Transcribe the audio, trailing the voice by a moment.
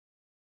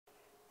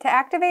To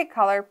activate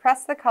color,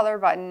 press the color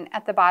button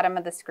at the bottom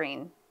of the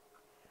screen.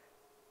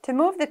 To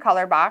move the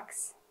color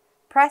box,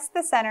 press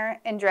the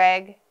center and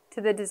drag to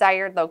the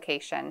desired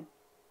location.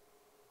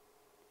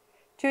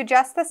 To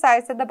adjust the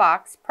size of the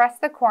box, press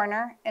the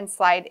corner and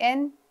slide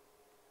in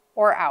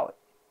or out.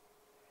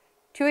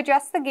 To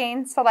adjust the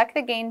gain, select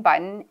the gain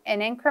button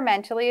and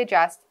incrementally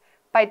adjust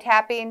by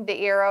tapping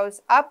the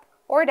arrows up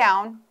or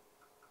down.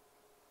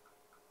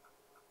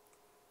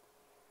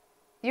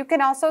 You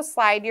can also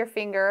slide your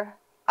finger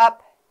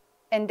up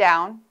and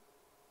down.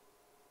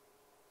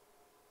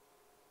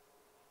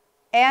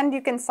 And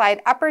you can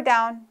slide up or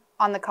down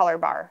on the color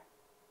bar.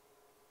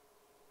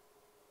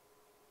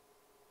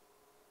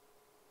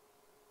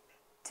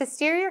 To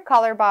steer your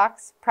color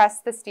box, press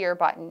the steer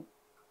button.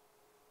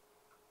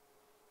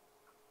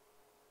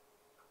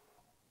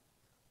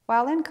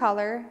 While in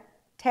color,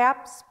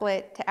 tap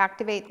split to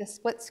activate the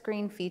split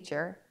screen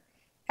feature.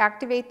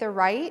 Activate the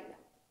right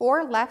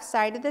or left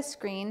side of the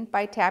screen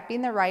by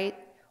tapping the right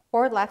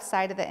or left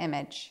side of the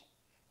image.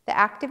 The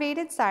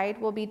activated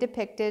side will be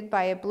depicted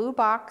by a blue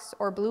box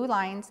or blue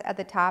lines at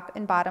the top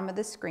and bottom of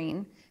the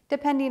screen,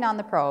 depending on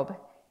the probe.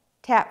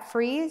 Tap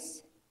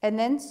freeze and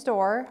then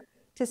store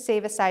to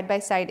save a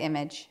side-by-side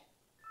image.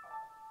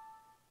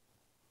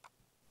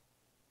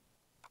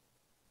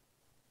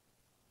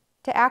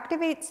 To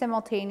activate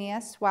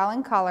simultaneous while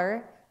in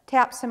color,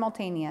 tap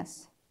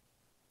simultaneous.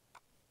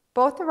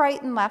 Both the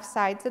right and left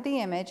sides of the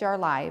image are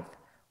live,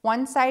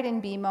 one side in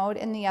B mode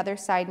and the other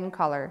side in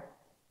color.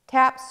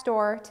 Tap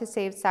store to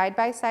save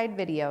side-by-side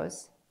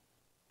videos.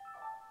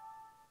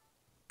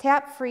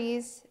 Tap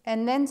freeze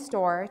and then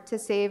store to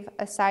save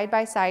a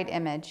side-by-side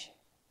image.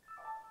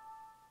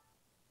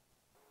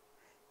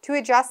 To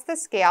adjust the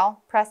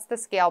scale, press the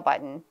scale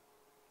button.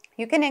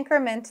 You can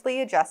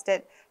incrementally adjust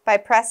it by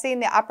pressing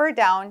the up or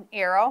down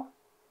arrow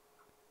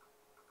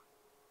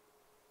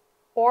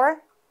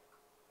or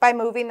by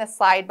moving the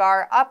slide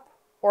bar up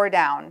or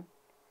down.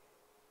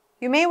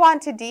 You may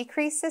want to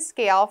decrease the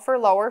scale for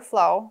lower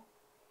flow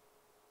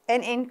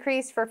and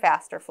increase for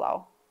faster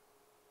flow.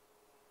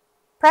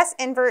 Press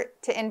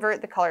invert to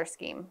invert the color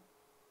scheme.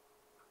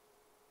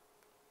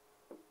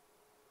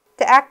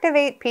 To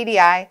activate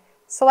PDI,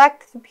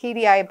 select the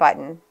PDI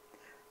button.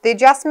 The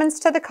adjustments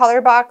to the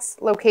color box,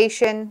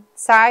 location,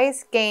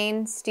 size,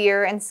 gain,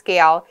 steer, and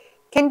scale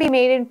can be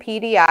made in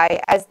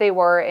PDI as they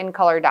were in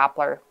Color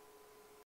Doppler.